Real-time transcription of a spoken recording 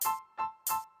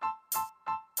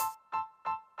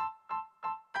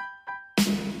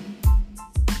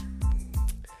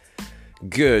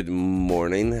Good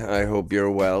morning. I hope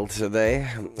you're well today.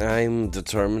 I'm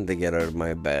determined to get out of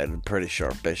my bed pretty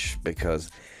sharpish because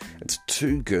it's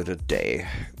too good a day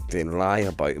to lie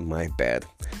about in my bed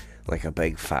like a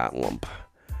big fat lump.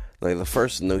 Now, the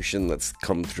first notion that's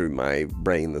come through my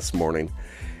brain this morning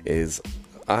is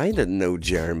I didn't know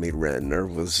Jeremy Renner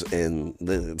was in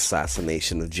the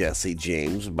assassination of Jesse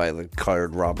James by the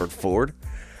coward Robert Ford.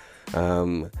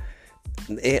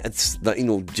 It's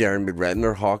Jeremy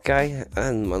Renner, Hawkeye,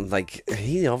 and like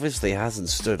he obviously hasn't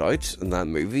stood out in that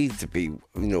movie to be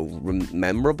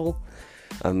memorable.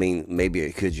 I mean, maybe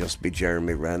it could just be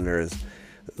Jeremy Renner as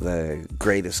the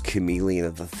greatest chameleon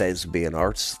of the thespian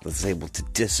arts that's able to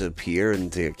disappear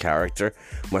into a character,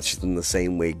 much in the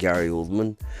same way Gary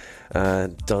Oldman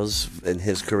does in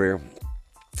his career.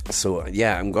 So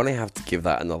yeah, I'm gonna have to give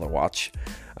that another watch.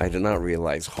 I did not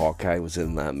realize Hawkeye was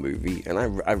in that movie, and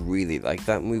I really like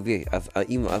that movie. I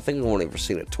think I've only ever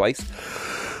seen it twice.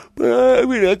 But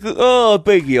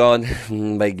big yawn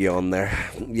there.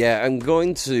 Yeah, I'm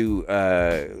going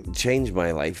to change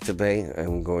my life today.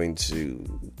 I'm going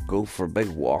to go for a big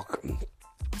walk,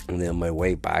 and then on my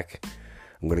way back,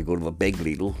 I'm going to go to the Big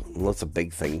Lidl. Lots of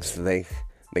big things today.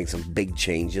 Make some big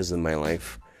changes in my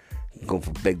life. Going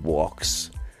for big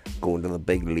walks. Going to the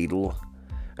Big Lidl.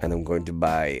 And I'm going to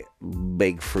buy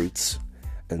big fruits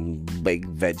and big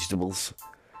vegetables.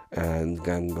 And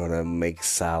I'm going to make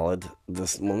salad.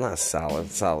 Not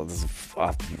salad. Salad is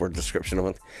a word description of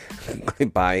it. I'm going to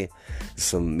buy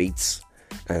some meats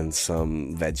and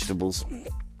some vegetables.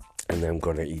 And then I'm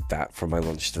going to eat that for my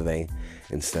lunch today.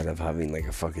 Instead of having like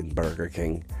a fucking Burger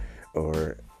King.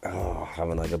 Or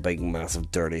having like a big massive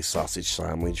dirty sausage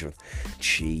sandwich with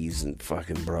cheese and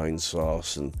fucking brown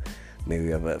sauce and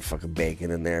maybe a bit of fucking bacon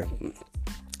in there.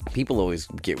 People always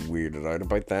get weirded out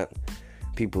about that.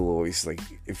 People always, like,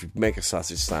 if you make a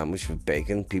sausage sandwich with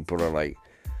bacon, people are like,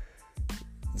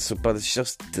 but it's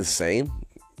just the same.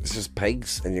 It's just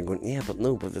pigs. And you're going, yeah, but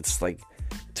it's like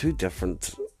two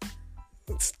different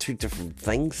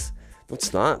things. No,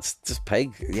 it's not. It's just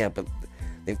pig. Yeah, but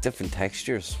they have different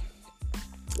textures.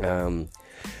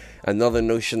 Another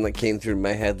notion that came through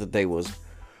my head today was,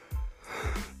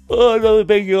 another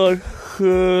big yawn.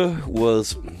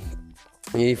 Was,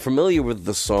 are you familiar with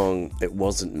the song "It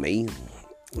Wasn't Me"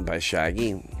 by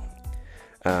Shaggy?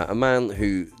 A man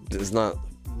who does not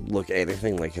look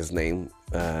anything like his name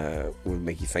would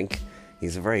make you think.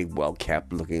 He's a very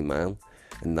well-kept looking man,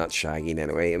 and not Shaggy in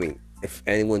any way. I mean, if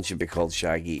anyone should be called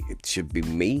Shaggy, it should be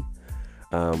me,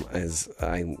 as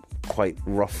I'm quite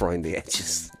rough around the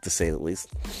edges, to say the least.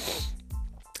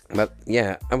 But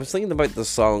yeah, I was thinking about the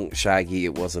song Shaggy,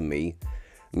 It Wasn't Me.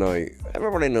 Now,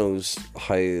 everybody knows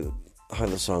how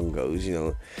the song goes,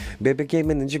 Baby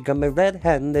came in and she got me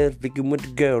red-handed, speaking with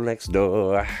the girl next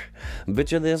door.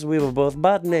 Picture this, we were both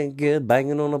butt naked,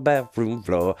 banging on the bathroom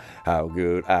floor. How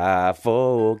could I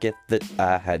forget that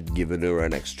I had given her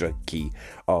an extra key?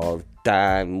 All the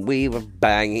time we were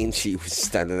banging, she was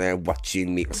standing there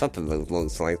watching me, or something along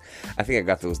those lines. I think I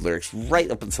got those lyrics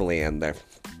right up until the end there.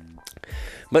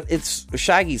 But it's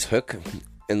Shaggy's hook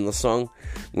in the song,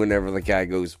 whenever the guy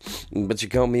goes, but you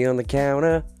caught me on the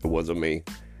counter, it wasn't me.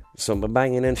 Someone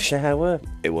banging in the shower,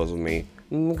 it wasn't me.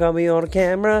 Caught me on the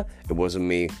camera, it wasn't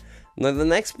me. Now the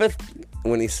next bit,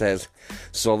 when he says,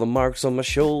 saw the marks on my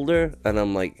shoulder, and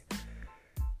I'm like,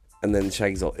 and then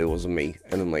Shaggy's all, it wasn't me.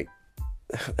 And I'm like,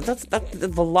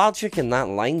 the logic in that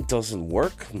line doesn't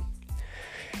work.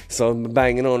 So I'm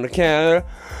banging on the counter,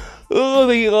 oh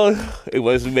my god, it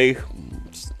wasn't me.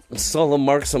 Saw the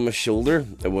marks on my shoulder,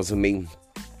 it wasn't me.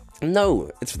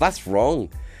 No, that's wrong.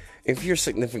 If you're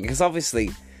significant, because obviously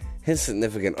his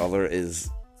significant other is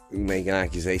making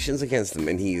accusations against him,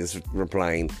 and he is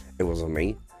replying, it wasn't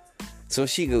me. So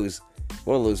she goes,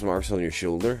 what are those marks on your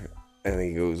shoulder? And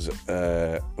he goes,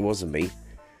 it wasn't me.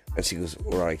 And she goes,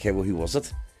 alright, okay, well, who was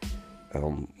it?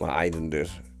 Well, I didn't do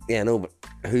it. Yeah, no, but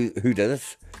who did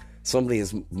it? Somebody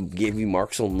has gave you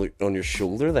marks on your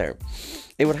shoulder there.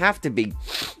 It would have to be.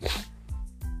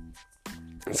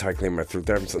 Sorry, clear my throat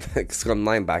there. I'm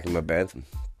lying back in my bed,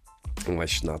 and my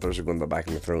schnotters are going to the back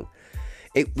of my throat.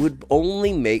 It would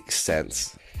only make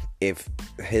sense if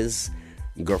his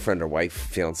girlfriend or wife,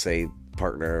 fiance,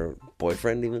 partner,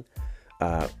 boyfriend, even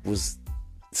was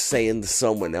saying to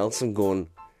someone else and going,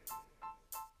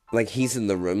 like, he's in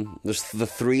the room. There's the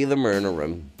three of them are in a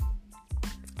room.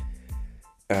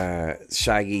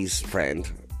 Shaggy's friend,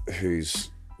 who's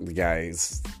the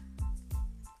guy's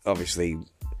obviously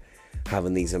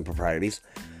having these improprieties,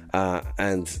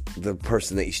 and the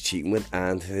person that he's cheating with,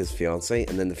 and his fiance,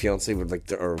 and then the fiance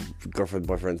would or girlfriend,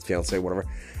 boyfriend, fiance, whatever,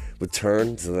 would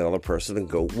turn to the other person and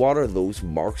go, "What are those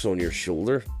marks on your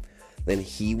shoulder?" then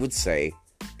he would say,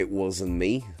 "It wasn't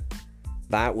me."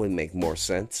 That would make more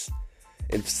sense.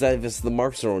 Instead of, if the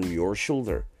marks are on your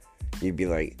shoulder, you'd be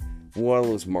like, "What are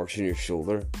those marks on your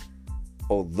shoulder?"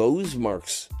 "Oh, those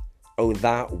marks. Oh,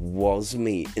 that was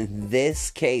me. In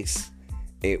this case,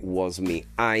 it was me.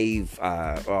 I've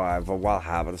a wild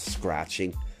habit of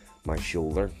scratching my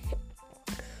shoulder."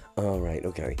 All right,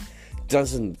 okay.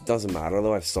 Doesn't matter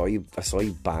though. I saw you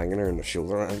banging her in the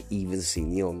shoulder. I've even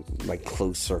seen you on my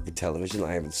closed circuit television.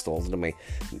 I have installed it in my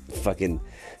fucking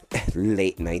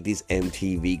late 90s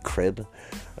MTV crib.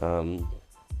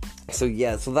 So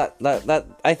yeah, so that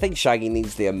I think Shaggy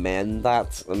needs to amend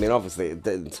that. I mean, obviously it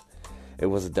didn't. It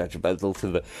was detrimental to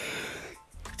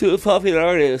the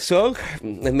popularity of the song.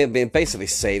 It basically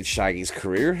saved Shaggy's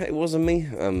career. It wasn't me.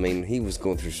 I mean, he was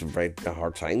going through some very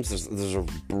hard times. There's a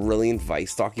brilliant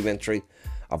Vice documentary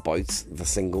about the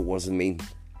single "Wasn't Me."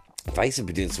 Vice have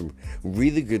been doing some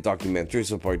really good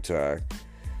documentaries about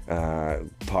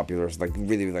popular, like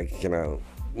really like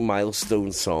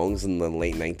milestone songs in the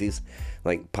late 90s,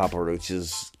 like Papa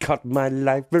Roach's "Cut My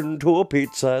Life into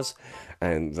Pizzas"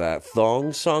 and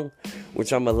 "Thong Song,"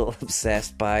 which I'm a little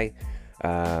obsessed by.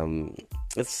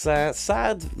 It's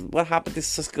sad what happened to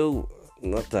Cisco.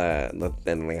 Not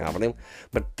anything happened to him,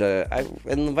 but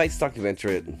in the Vice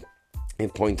documentary,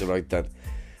 it pointed out that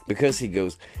because he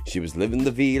goes, "She was living the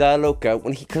vida loca,"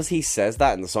 because he says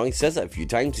that in the song. He says it a few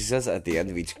times. He says it at the end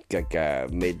of each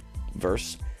mid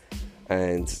verse.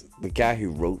 And the guy who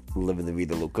wrote "Living the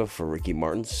Vida Loca" for Ricky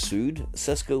Martin sued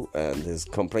Cisco and his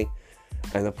company,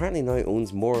 and apparently now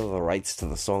owns more of the rights to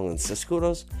the song than Cisco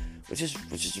does, which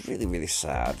is really, really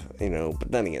sad,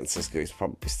 But then again, Cisco is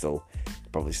probably still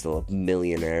a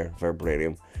millionaire,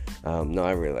 vibranium. No,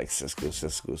 I really like Cisco.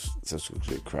 Cisco's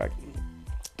good crack.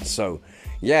 So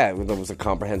yeah, that was a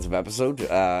comprehensive episode.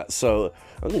 So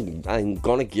I'm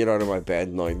gonna get out of my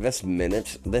bed now, this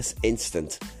minute, this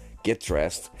instant, get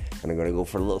dressed, and I'm gonna go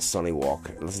for a little sunny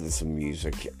walk, listen to some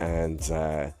music, and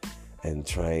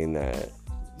try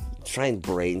and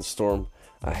brainstorm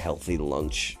a healthy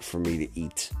lunch for me to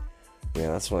eat.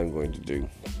 Yeah, that's what I'm going to do.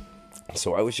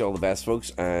 So I wish you all the best,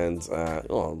 folks, and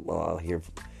you'll hear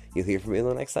from me in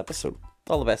the next episode.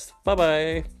 All the best. Bye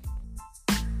bye.